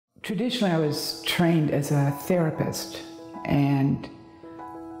Traditionally, I was trained as a therapist, and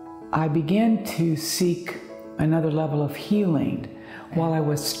I began to seek another level of healing while I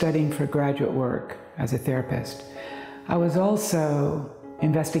was studying for graduate work as a therapist. I was also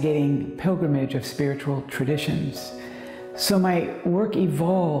investigating pilgrimage of spiritual traditions. So my work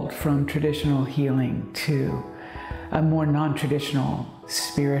evolved from traditional healing to a more non-traditional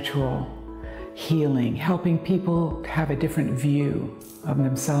spiritual healing, helping people have a different view of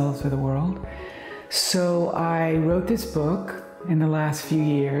themselves or the world. So I wrote this book in the last few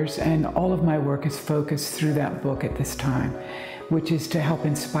years, and all of my work is focused through that book at this time, which is to help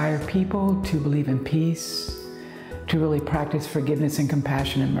inspire people to believe in peace, to really practice forgiveness and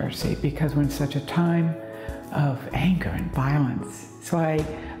compassion and mercy, because we're in such a time of anger and violence. So I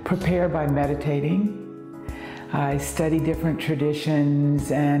prepare by meditating. I study different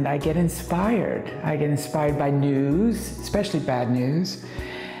traditions, and I get inspired. I get inspired by news, especially bad news.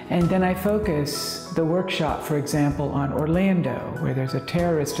 And then I focus the workshop, for example, on Orlando, where there's a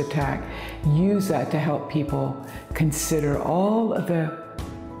terrorist attack. Use that to help people consider all of the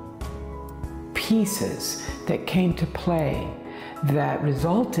pieces that came to play that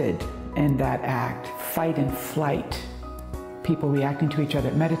resulted in that act, fight and flight, people reacting to each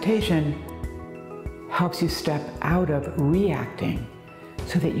other. Meditation helps you step out of reacting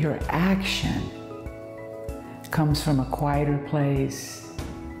so that your action comes from a quieter place.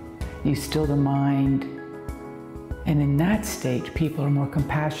 You still the mind, and in that state, people are more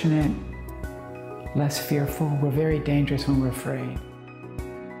compassionate, less fearful. We're very dangerous when we're afraid.